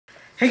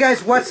Hey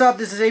guys, what's up?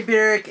 This is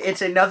Eric. It's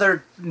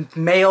another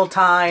mail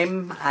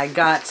time. I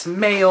got some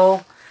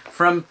mail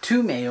from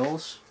two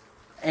mails,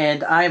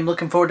 and I am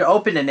looking forward to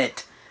opening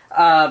it.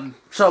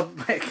 So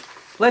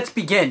let's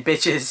begin,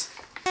 bitches.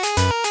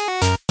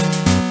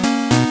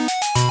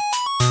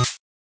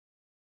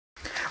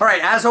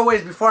 Alright, as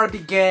always, before I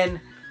begin,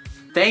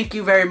 thank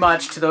you very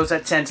much to those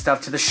that send stuff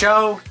to the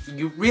show.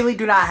 You really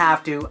do not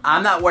have to.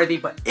 I'm not worthy,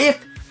 but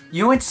if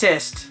you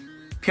insist,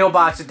 P.O.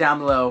 Box is down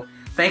below.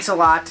 Thanks a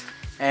lot.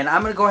 And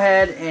I'm going to go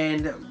ahead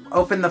and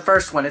open the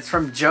first one. It's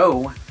from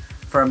Joe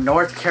from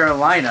North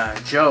Carolina.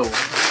 Joe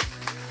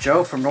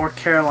from North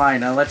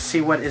Carolina. Let's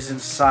see what is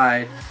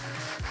inside.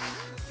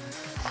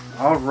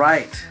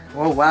 Alright.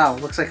 Oh wow,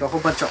 looks like a whole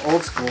bunch of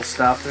old school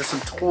stuff. There's some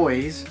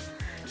toys.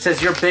 It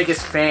says your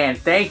biggest fan.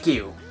 Thank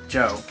you,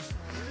 Joe.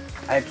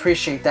 I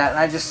appreciate that. And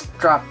I just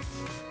dropped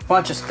a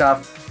bunch of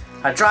stuff.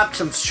 I dropped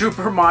some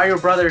Super Mario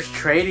Brothers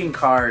trading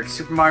cards.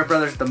 Super Mario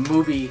Brothers the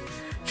movie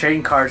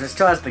trading cards. It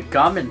still has the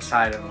gum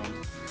inside of them.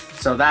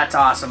 So that's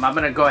awesome. I'm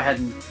going to go ahead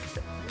and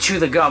chew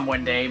the gum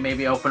one day.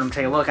 Maybe open them,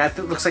 take a look. It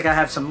looks like I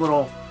have some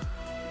little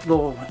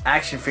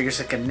action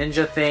figures, like a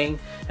ninja thing,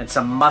 and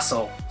some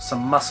muscle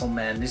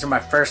men. These are my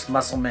first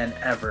muscle men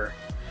ever.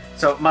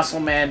 So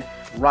muscle men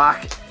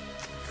rock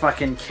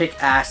fucking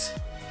kick-ass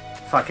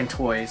fucking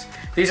toys.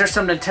 These are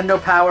some Nintendo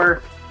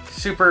Power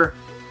Super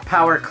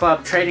Power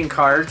Club trading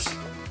cards.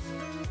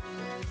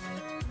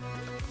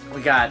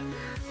 We got,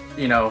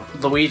 you know,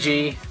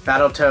 Luigi,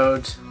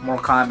 Battletoads,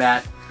 Mortal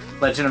Kombat,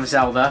 Legend of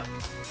Zelda.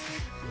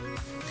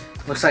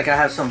 Looks like I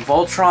have some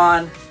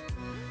Voltron,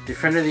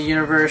 Defender of the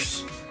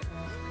Universe,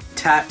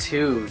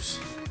 tattoos.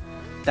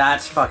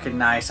 That's fucking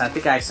nice. I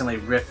think I accidentally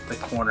ripped the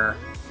corner.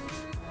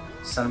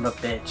 Son of a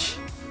bitch.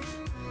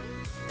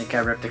 I think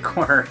I ripped the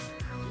corner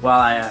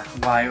while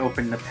I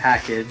opened the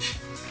package.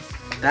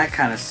 That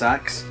kind of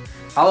sucks.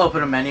 I'll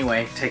open them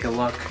anyway. Take a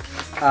look.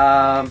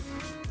 Oh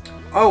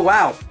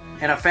wow,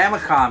 and a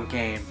Famicom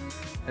game.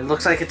 It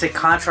looks like it's a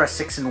Contra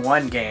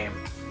 6-in-1 game.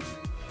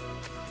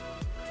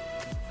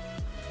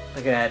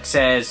 Look at that. It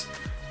says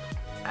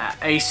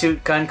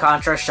A-Suit Gun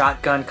Contra,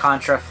 Shotgun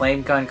Contra,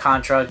 Flame Gun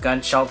Contra,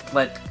 Gun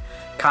Sheltlet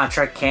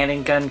Contra,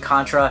 Cannon Gun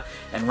Contra,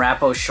 and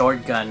Rappo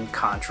Shotgun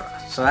Contra.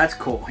 So that's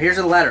cool. Here's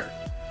a letter.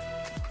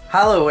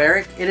 Hello,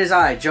 Eric. It is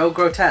I, Joe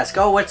Grotesque.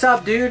 Oh, what's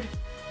up, dude?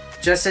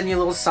 Just sending you a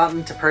little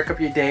something to perk up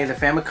your day. The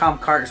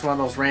Famicom cart is one of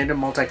those random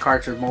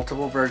multi-carts with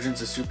multiple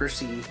versions of Super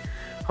C.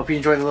 Hope you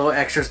enjoy the little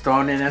extras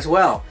thrown in as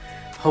well.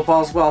 Hope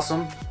all is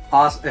awesome.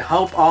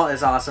 Hope all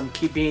is awesome.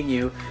 Keep being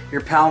you.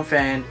 Your pal and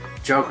fan,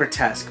 Joe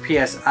Grotesque.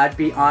 P.S. I'd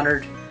be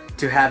honored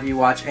to have you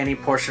watch any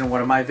portion of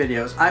one of my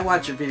videos. I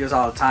watch your videos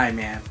all the time,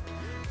 man.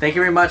 Thank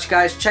you very much,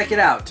 guys. Check it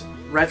out.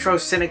 Retro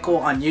Cynical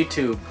on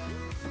YouTube.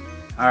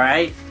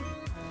 Alright?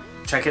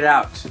 Check it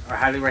out. I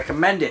highly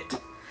recommend it.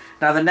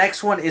 Now, the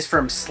next one is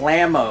from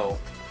Slammo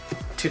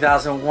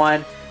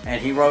 2001, and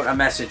he wrote a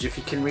message. If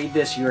you can read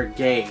this, you're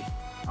gay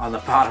on the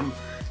bottom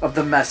of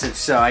the message.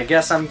 So, I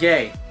guess I'm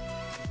gay.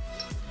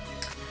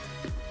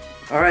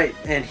 Alright,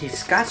 and he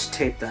scotch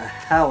taped the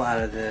hell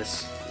out of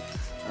this.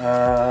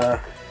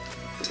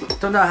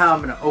 Don't know how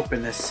I'm going to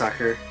open this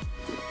sucker.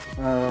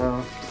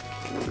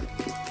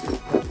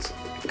 Let's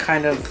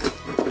kind of,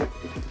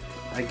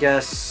 I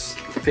guess,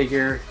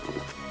 figure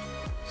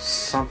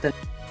something.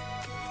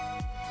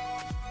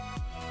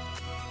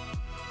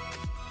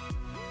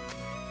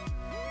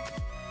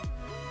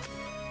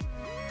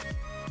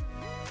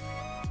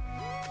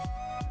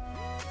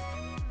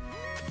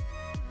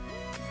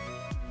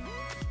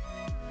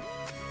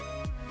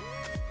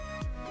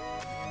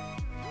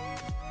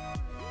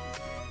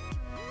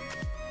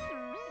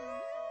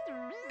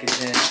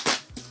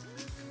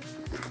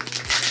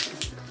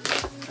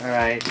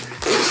 Alright. I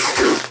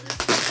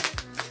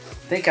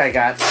think I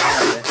got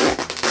some of it.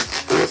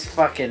 This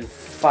fucking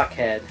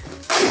fuckhead.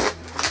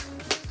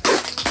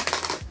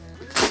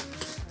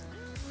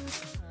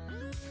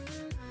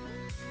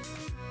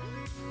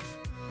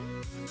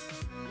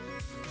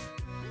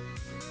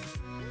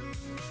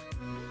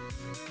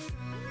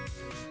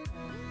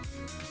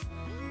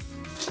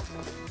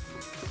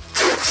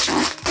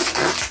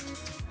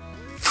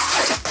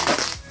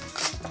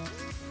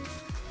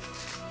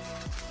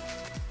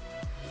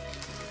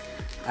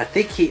 I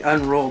think he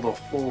unrolled a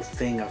whole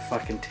thing of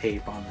fucking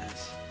tape on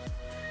this.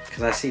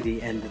 Because I see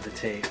the end of the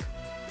tape.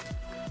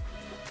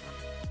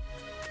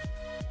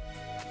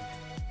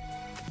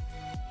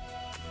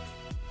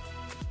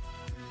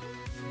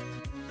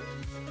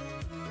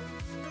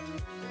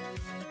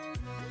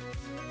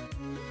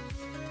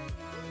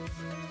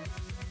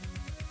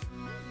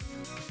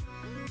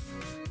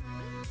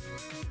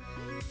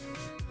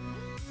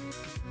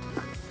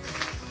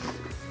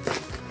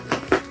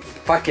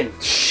 Fucking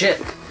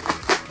shit.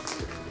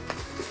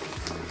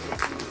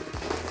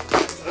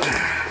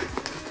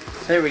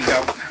 There we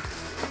go.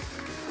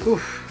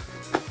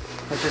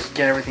 Oof. Let's just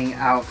get everything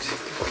out.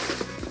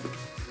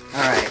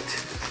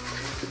 Alright.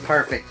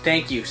 Perfect.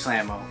 Thank you,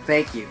 Slammo.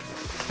 Thank you.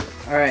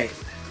 Alright.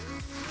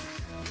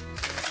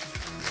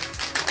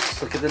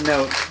 Let's look at the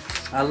note.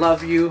 I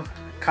love you.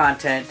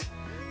 Content.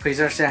 Please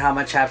understand how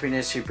much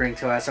happiness you bring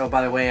to us. Oh,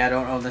 by the way, I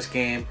don't own this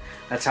game.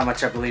 That's how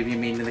much I believe you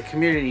mean to the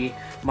community.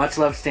 Much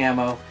love,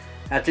 Stamo.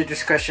 At your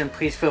discretion,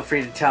 please feel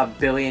free to tell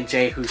Billy and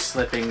Jay who's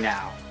slipping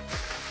now.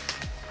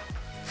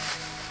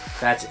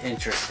 That's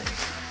interesting.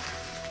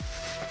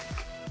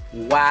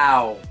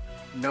 Wow.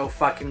 No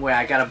fucking way.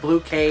 I got a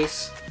blue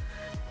case.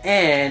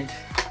 And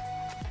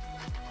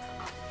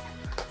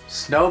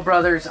Snow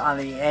Brothers on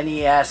the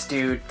NES,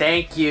 dude.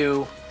 Thank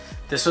you.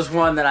 This was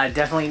one that I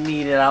definitely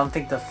needed. I don't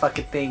think the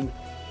fucking thing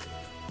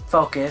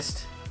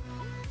focused.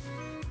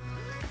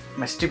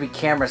 My stupid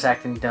camera's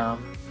acting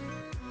dumb.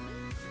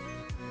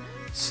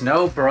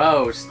 Snow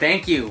Bros.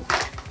 Thank you.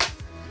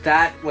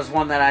 That was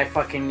one that I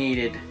fucking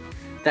needed.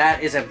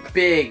 That is a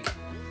big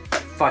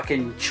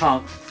fucking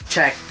chunk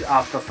checked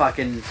off the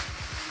fucking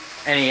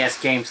NES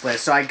games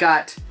list. So I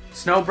got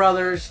Snow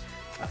Brothers,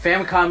 a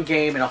Famicom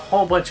game, and a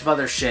whole bunch of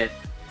other shit.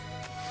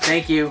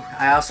 Thank you.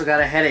 I also got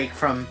a headache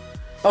from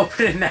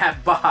opening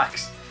that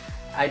box.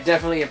 I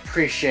definitely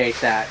appreciate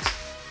that.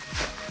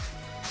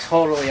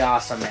 Totally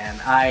awesome, man.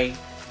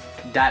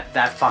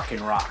 That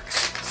fucking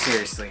rocks.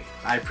 Seriously.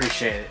 I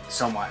appreciate it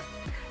so much.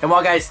 And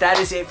well, guys, that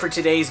is it for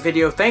today's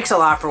video. Thanks a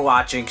lot for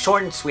watching.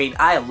 Short and sweet.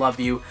 I love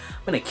you.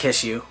 I'm gonna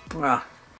kiss you.